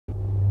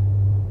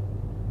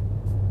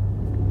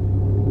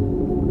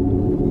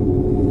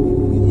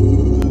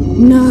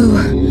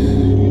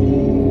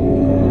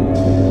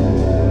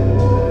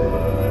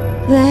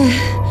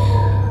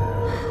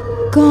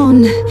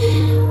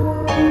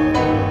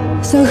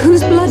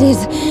Whose blood is...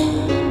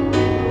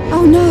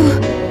 Oh no.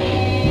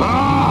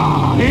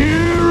 Ah,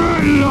 here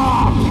at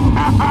last!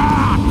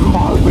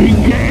 I've been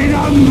getting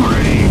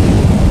hungry!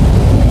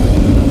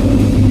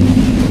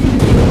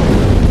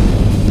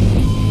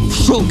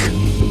 Shulk!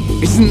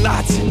 Isn't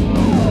that?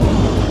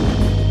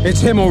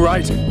 It's him, all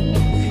right.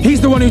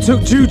 He's the one who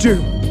took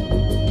Juju.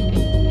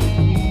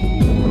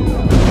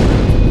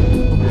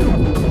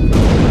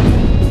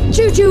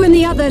 Juju and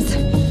the others.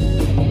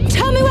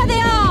 Tell me where they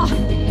are!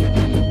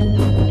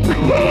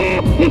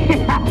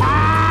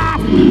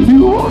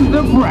 You want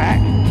the brat?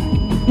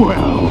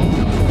 Well,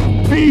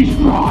 he's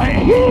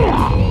right here!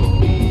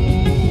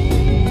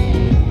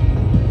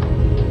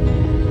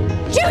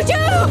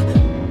 Juju!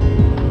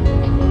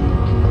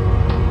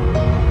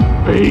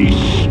 He's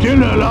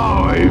still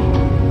alive,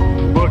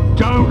 but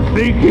don't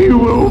think he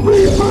will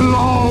be for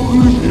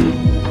long.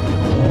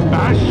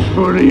 As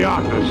for the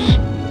others,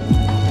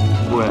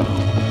 well,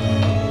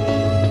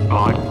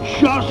 I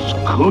just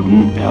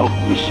couldn't help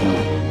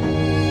myself.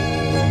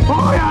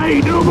 I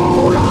ate them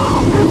all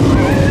up!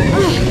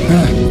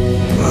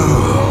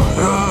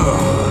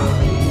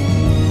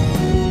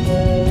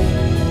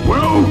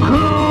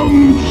 Welcome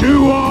to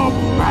our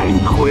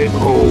banquet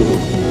hall.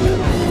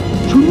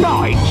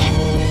 Tonight,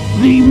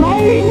 the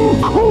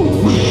main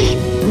course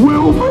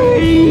will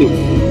be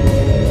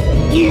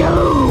you!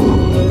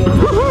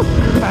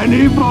 And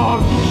if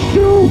I've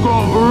still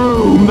got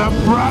room, the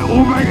brat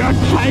will make a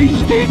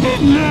tasty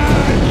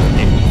dessert!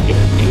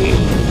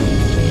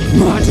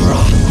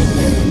 Murderer!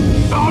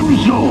 I'm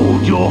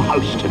Xord, your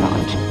host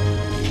tonight.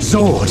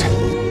 Xord!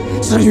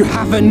 So you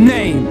have a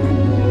name?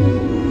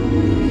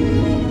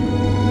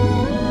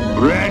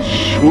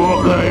 That's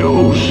what they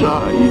all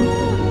say.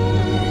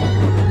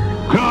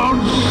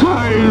 Can't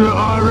say that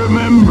I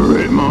remember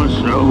it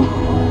myself.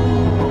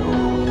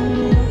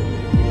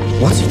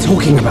 What's he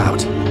talking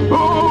about?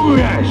 Oh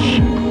yes,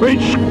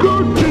 it's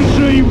good to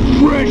see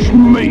fresh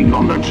meat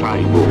on the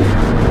table.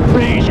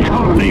 These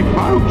colony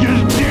folk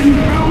just didn't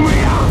fill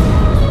me up.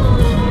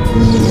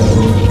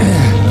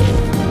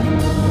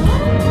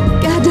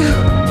 Gado.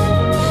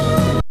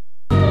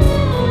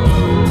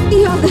 The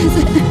others.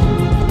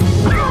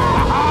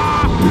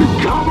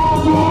 Come on,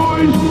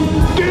 boys!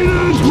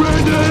 Dinner's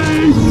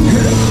ready!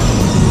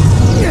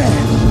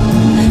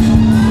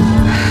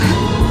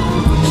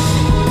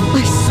 I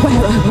swear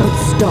I won't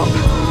stop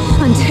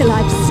until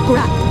I've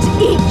scrapped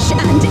each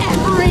and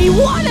every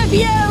one of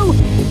you!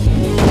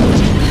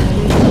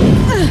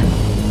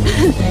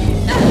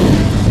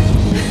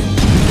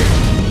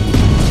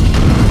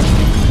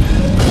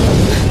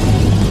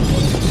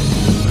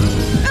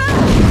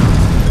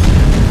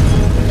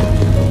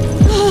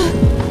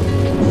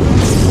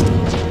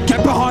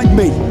 Get behind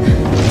me!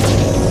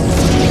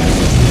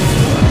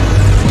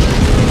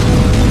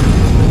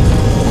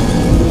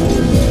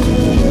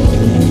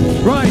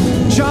 Right,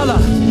 Shala!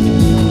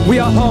 We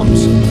are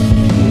Homs.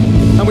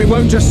 And we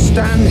won't just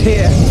stand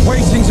here,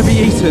 waiting to be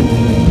eaten.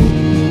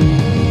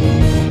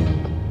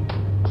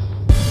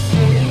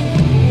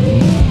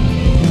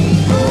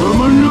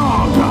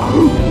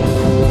 Monado!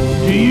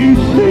 Do you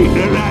think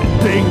that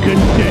thing can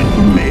get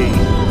me?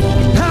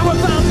 How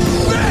about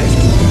this?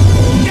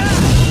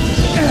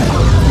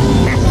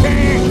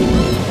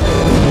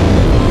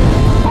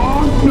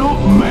 I'm not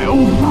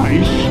metal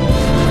face.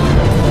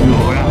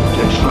 You'll have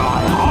to try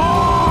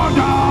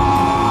harder!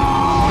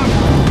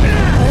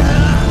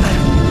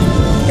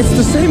 It's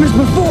the same as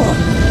before.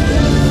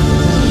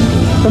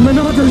 The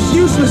Monado's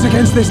useless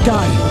against this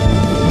guy.